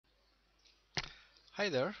Hi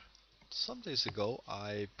there. Some days ago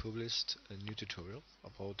I published a new tutorial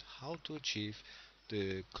about how to achieve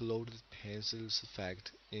the clouded pencils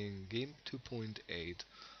effect in Gimp 2.8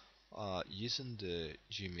 using the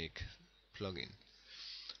Gimp plugin.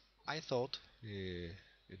 I thought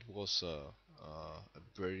it was a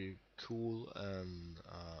very cool and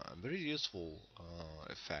very useful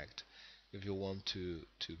effect if you want to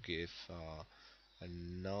give a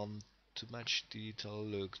non too much detail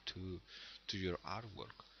look to your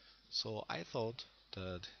artwork. So I thought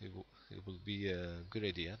that it would be a good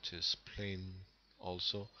idea to explain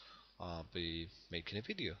also by making a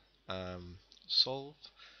video solve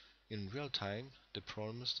in real time the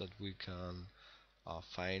problems that we can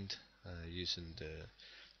find using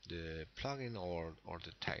the plugin or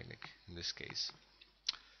the technique in this case,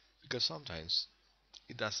 because sometimes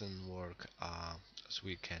it doesn't work as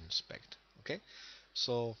we can expect. Okay,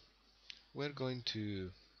 so we're going to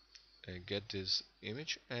get this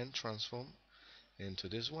image and transform into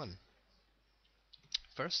this one.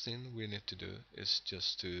 First thing we need to do is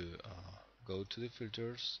just to go to the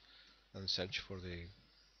filters and search for the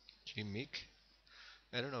gimmick.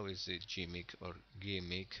 I don't know if it's gimmick or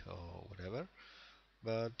gimmick or whatever,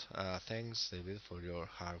 but thanks David for your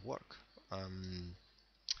hard work and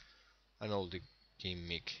all the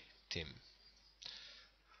gimmick team.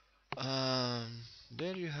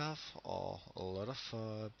 There you have a lot of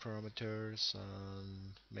parameters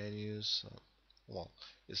and menus. Well,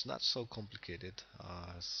 it's not so complicated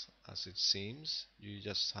as it seems. You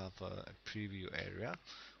just have a preview area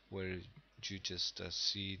where you just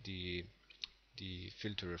see the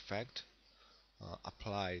filter effect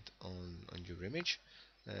applied on your image,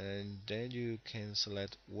 and then you can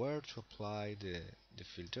select where to apply the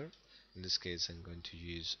filter. In this case, I'm going to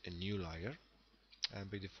use a new layer, and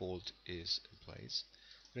by default is in place.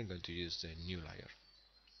 I'm going to use the new layer.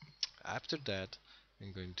 After that,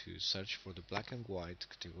 I'm going to search for the black and white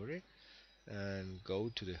category and go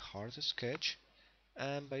to the hard sketch,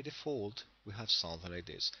 and by default we have something like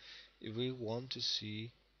this. If we want to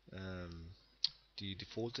see the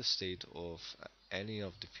default state of any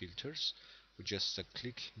of the filters, we just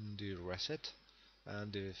click in the reset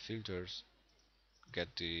and the filters get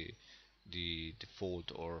the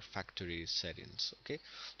default or factory settings. Okay,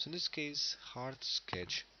 so in this case hard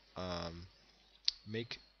sketch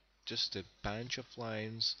make just a bunch of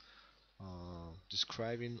lines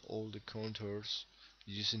describing all the contours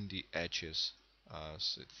using the edges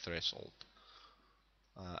as a threshold.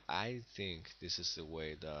 I think this is the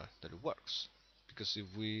way that it works, because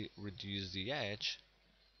if we reduce the edge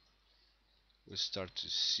we start to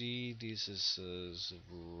see this as a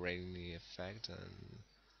rainy effect and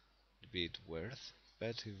a bit weird.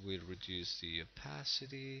 But if we reduce the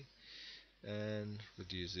opacity and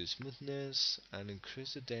reduce the smoothness and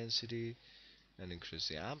increase the density and increase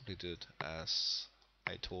the amplitude as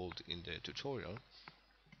I told in the tutorial,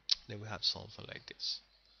 then we have something like this.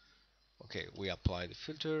 Okay, we apply the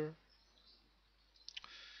filter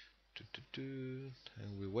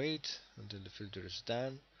and we wait until the filter is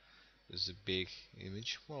done. This is a big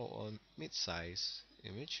image, well, a mid-size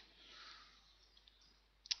image.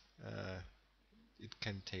 uh, it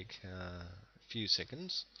can take a few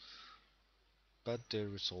seconds, but the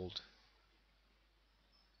result,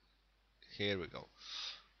 here we go.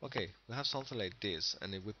 Okay, we have something like this,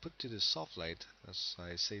 and if we put to the soft light as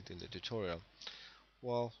I said in the tutorial,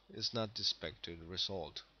 well, it's not the expected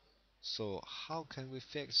result. So how can we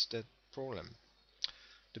fix that problem?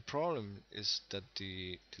 The problem is that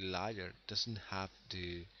the layer doesn't have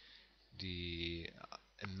the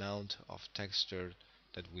amount of texture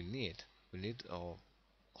that we need. We need a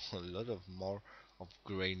lot of more of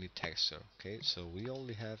grainy texture. Okay, so we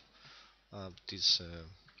only have this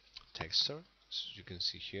texture, as you can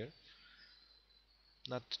see here,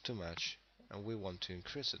 not too much, and we want to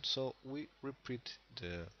increase it. So we repeat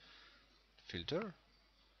the filter.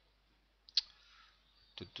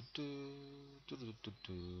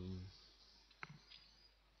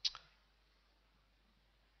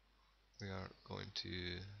 We are going to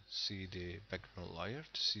see the background layer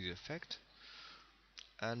to see the effect,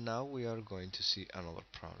 and now we are going to see another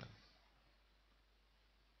problem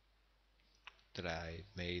that I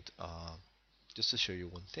made just to show you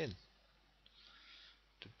one thing.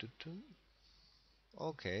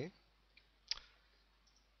 Okay,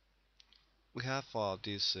 we have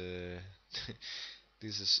this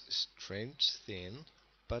this is strange thing,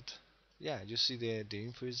 but yeah, you see the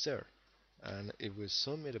info is there, and if we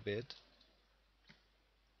zoom it a bit,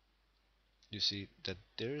 you see that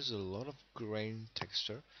there is a lot of grain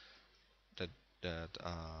texture that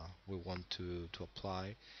we want to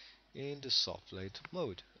apply in the soft light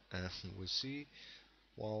mode, and we see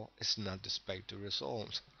well, it's not the expected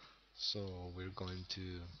result. So we're going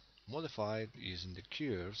to modify it using the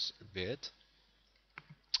curves a bit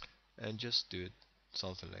and just do it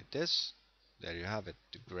something like this. There you have it,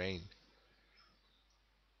 the grain.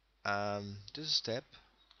 This step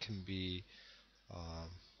can be um,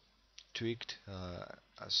 tweaked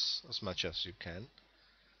as much as you can.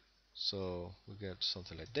 So we get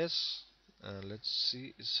something like this. Let's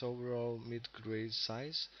see its overall mid-grade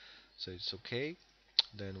size. So it's okay.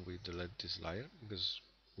 Then we delete this layer because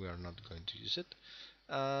we are not going to use it,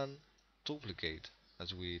 and duplicate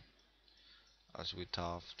as we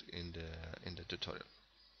taught in the tutorial.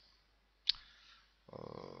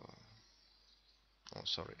 Uh, oh,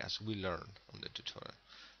 sorry, as we learned on the tutorial.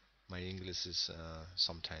 My English is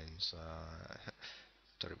sometimes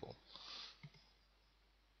terrible.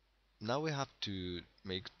 Now we have to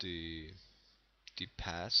make the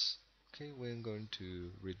pass. Okay, we're going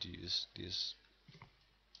to reduce this,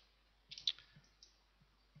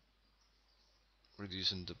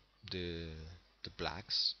 reducing the the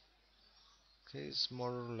blacks. Okay, it's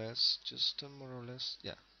more or less just more or less,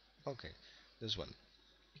 yeah. Okay, this one.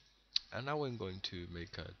 And now I'm going to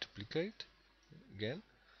make a duplicate again,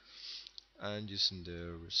 and using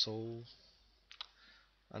the resolve,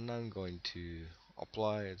 and I'm going to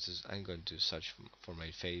apply it. I'm going to search for my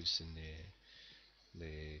faves in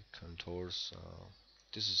the contours.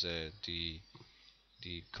 This is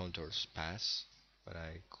the contours pass, but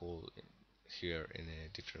I call it here in a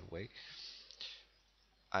different way.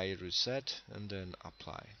 I reset and then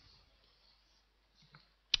apply,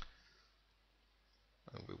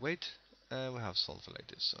 and we wait, and we have something like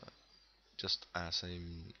this. Just as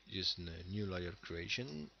I'm using a new layer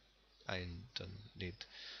creation, I don't need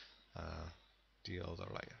uh, the other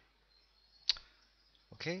layer.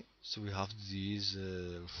 Okay, so we have this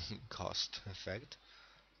cost effect,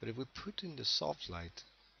 but if we put in the soft light,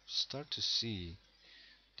 start to see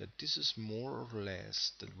that this is more or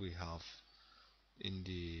less that we have in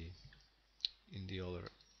the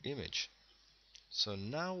other image. So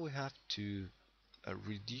now we have to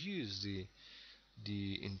reduce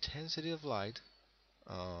the intensity of light,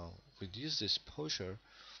 uh, reduce the exposure,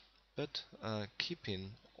 but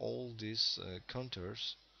keeping all these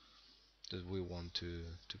contours that we want to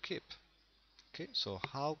keep. Okay, so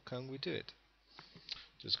how can we do it?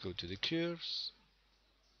 Just go to the curves,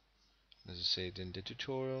 as I said in the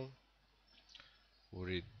tutorial,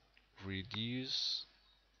 we reduce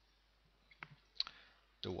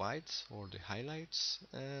the whites or the highlights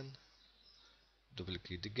and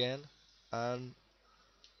duplicate again, and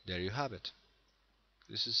there you have it.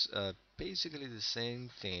 This is basically the same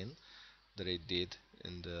thing that I did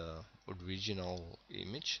in the original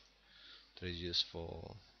image that I used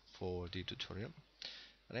for the tutorial,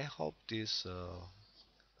 and I hope this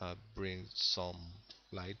brings some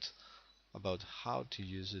light about how to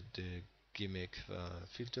use the gimmick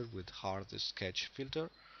filter with hard sketch filter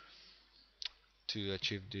to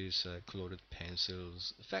achieve this colored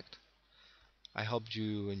pencils effect. I hope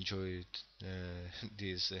you enjoyed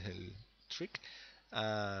this trick,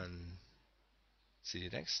 and see you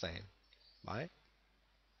next time. Bye.